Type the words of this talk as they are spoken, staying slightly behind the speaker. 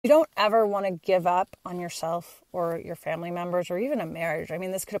You don't ever want to give up on yourself or your family members or even a marriage. I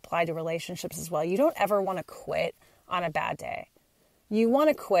mean, this could apply to relationships as well. You don't ever want to quit on a bad day. You want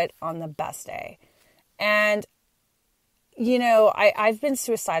to quit on the best day. And, I've been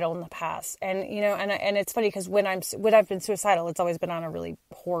suicidal in the past. And, and it's funny because when I've been suicidal, it's always been on a really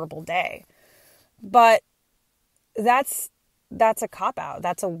horrible day. But that's a cop-out.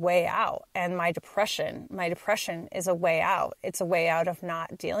 That's a way out. And my depression is a way out. It's a way out of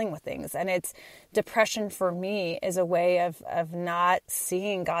not dealing with things. And depression for me is a way of not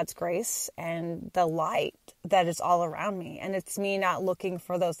seeing God's grace and the light that is all around me. And it's me not looking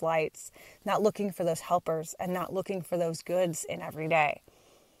for those lights, not looking for those helpers, and not looking for those goods in every day.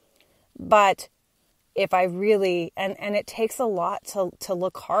 But if I really, and it takes a lot to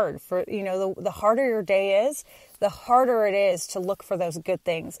look hard for, the harder your day is, the harder it is to look for those good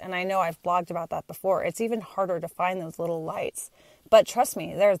things. And I know I've blogged about that before. It's even harder to find those little lights, but trust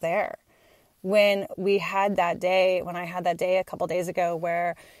me, they're there. When I had that day a couple days ago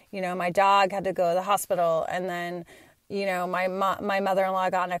where, my dog had to go to the hospital, and then, my mother-in-law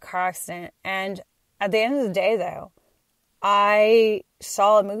got in a car accident. And at the end of the day though, I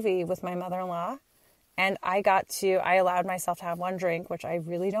saw a movie with my mother-in-law. And I allowed myself to have one drink, which I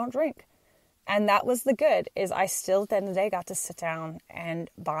really don't drink. And that was the good, is I still at the end of the day got to sit down and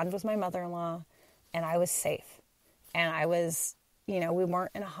bond with my mother-in-law, and I was safe. And I was, we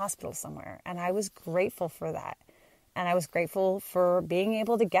weren't in a hospital somewhere. And I was grateful for that. And I was grateful for being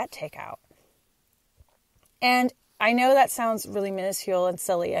able to get takeout. And I know that sounds really minuscule and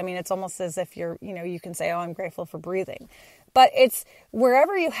silly. I mean, it's almost as if you can say, oh, I'm grateful for breathing. But it's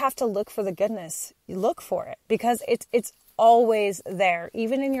wherever you have to look for the goodness, you look for it, because it's always there,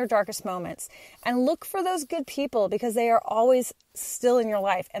 even in your darkest moments. And look for those good people, because they are always still in your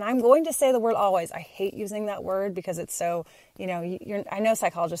life. And I'm going to say the word always. I hate using that word because it's so, I know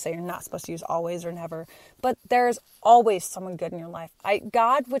psychologists say you're not supposed to use always or never, but there's always someone good in your life.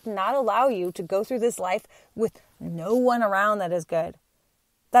 God would not allow you to go through this life with no one around that is good.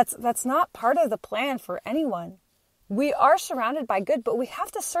 That's not part of the plan for anyone. We are surrounded by good, but we have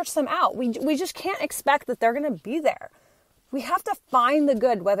to search them out. We just can't expect that they're going to be there. We have to find the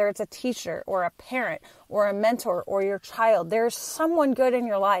good, whether it's a teacher or a parent or a mentor or your child. There's someone good in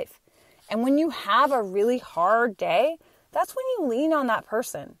your life. And when you have a really hard day, that's when you lean on that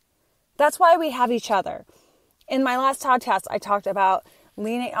person. That's why we have each other. In my last podcast, I talked about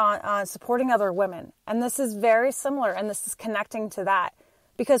leaning on supporting other women. And this is very similar, and this is connecting to that.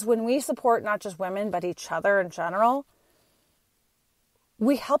 Because when we support not just women, but each other in general,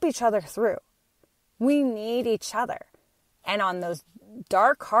 we help each other through. We need each other. And on those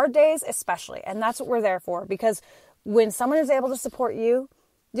dark, hard days, especially. And that's what we're there for. Because when someone is able to support you,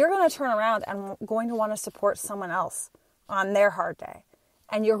 you're going to turn around and going to want to support someone else on their hard day.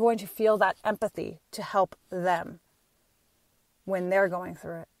 And you're going to feel that empathy to help them when they're going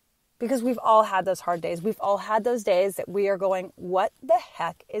through it. Because we've all had those hard days. We've all had those days that we are going, what the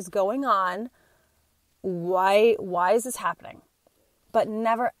heck is going on? Why is this happening? But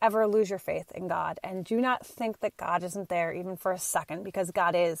never, ever lose your faith in God. And do not think that God isn't there even for a second, because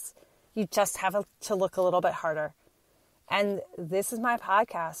God is. You just have to look a little bit harder. And this is my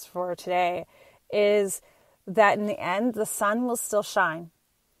podcast for today, is that in the end, the sun will still shine.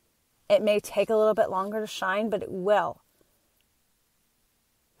 It may take a little bit longer to shine, but it will.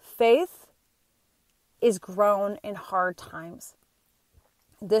 Faith is grown in hard times.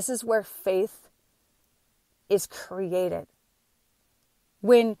 This is where faith is created.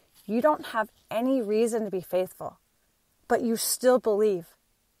 When you don't have any reason to be faithful, but you still believe,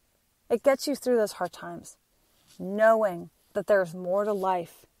 it gets you through those hard times. Knowing that there's more to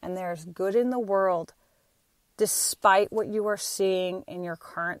life and there's good in the world, despite what you are seeing in your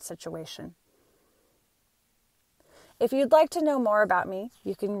current situation. If you'd like to know more about me,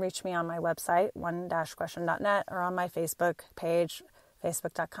 you can reach me on my website, one-question.net, or on my Facebook page,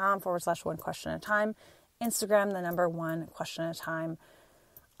 facebook.com/one question at a time, Instagram, the number one question at a time.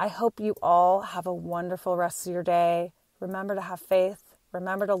 I hope you all have a wonderful rest of your day. Remember to have faith.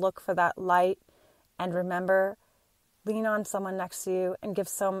 Remember to look for that light. And remember, lean on someone next to you and give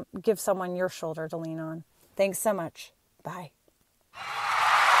someone your shoulder to lean on. Thanks so much. Bye.